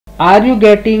Are you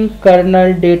getting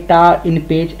kernel data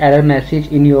inpage error message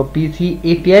in your PC?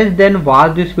 If yes, then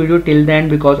watch this video till the end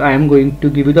because I am going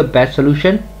to give you the best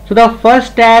solution. So the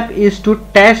first step is to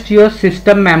test your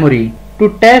system memory.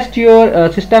 To test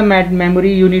your system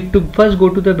memory, you need to first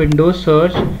go to the Windows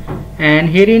search, and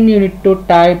herein you need to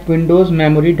type Windows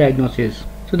Memory Diagnosis.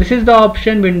 So this is the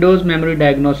option, Windows Memory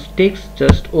Diagnostics.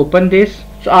 Just open this.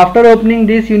 So after opening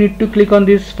this, you need to click on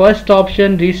this first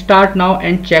option, restart now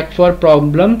and check for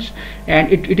problems,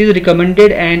 and it is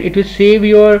recommended, and it will save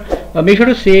your make sure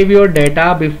to save your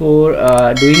data before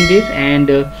doing this,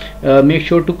 and make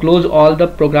sure to close all the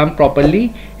program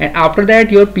properly, and after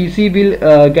that your PC will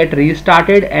get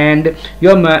restarted, and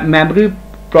your memory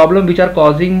problem which are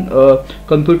causing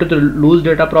computer to lose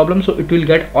data problem, so it will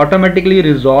get automatically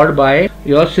resolved by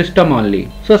your system only.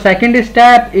 So second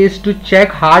step is to check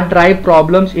hard drive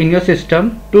problems in your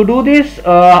system. To do this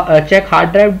check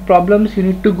hard drive problems, you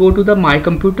need to go to the my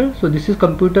computer. So this is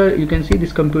computer, you can see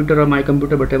this computer or my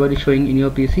computer, whatever is showing in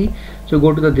your PC. So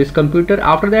go to this computer.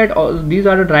 After that these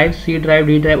are the drives, C drive,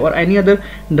 D drive, or any other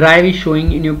drive is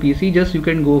showing in your PC. Just you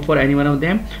can go for any one of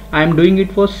them. I am doing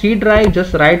it for C drive.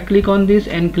 Just right click on this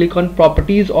and click on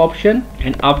properties option,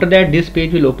 and after that this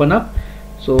page will open up.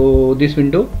 So this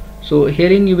window, so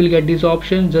herein you will get this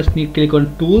option. Just need click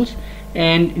on tools,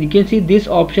 and you can see this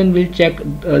option will check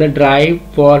the drive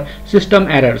for system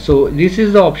error. So this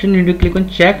is the option you need to click on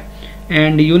check,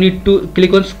 and you need to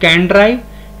click on scan drive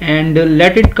and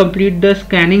let it complete the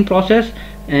scanning process,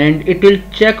 and it will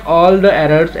check all the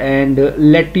errors and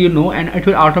let you know, and it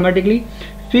will automatically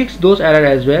fix those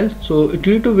errors as well. So you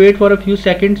need to wait for a few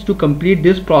seconds to complete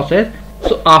this process.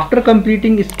 So after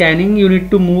completing scanning, you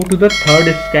need to move to the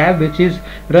third step, which is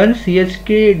run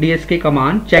CHKDSK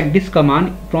command. Check this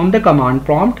command from the command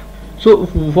prompt. So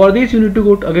for this you need to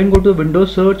go to the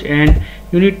Windows search, and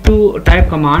you need to type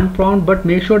command prompt, but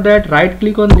make sure that right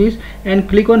click on this and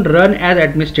click on run as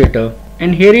administrator,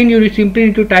 and herein you simply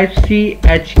need to type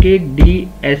CHKDSK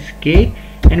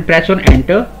and press on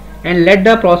enter, and let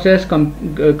the process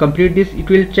complete this. It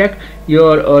will check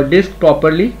your disk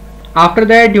properly. After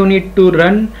that you need to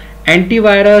run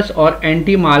antivirus or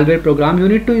anti-malware program. You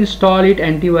need to install it,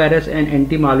 antivirus and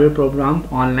anti-malware program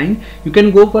online. You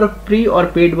can go for a free or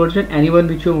paid version, anyone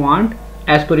which you want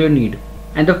as per your need.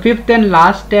 And the fifth and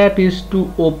last step is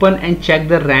to open and check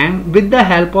the RAM with the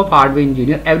help of hardware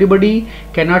engineer. Everybody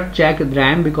cannot check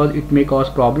RAM because it may cause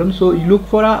problems, so you look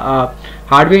for a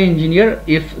hardware engineer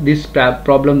if this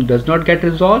problem does not get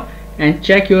resolved, and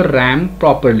check your RAM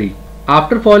properly.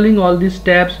 After following all these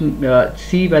steps,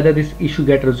 see whether this issue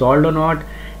get resolved or not,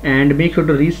 and make sure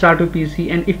to restart your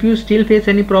PC. And if you still face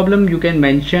any problem, you can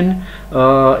mention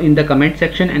in the comment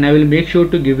section, and I will make sure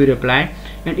to give you reply.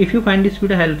 And if you find this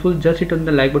video helpful, just hit on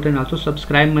the like button, also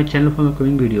subscribe my channel for my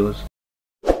upcoming videos.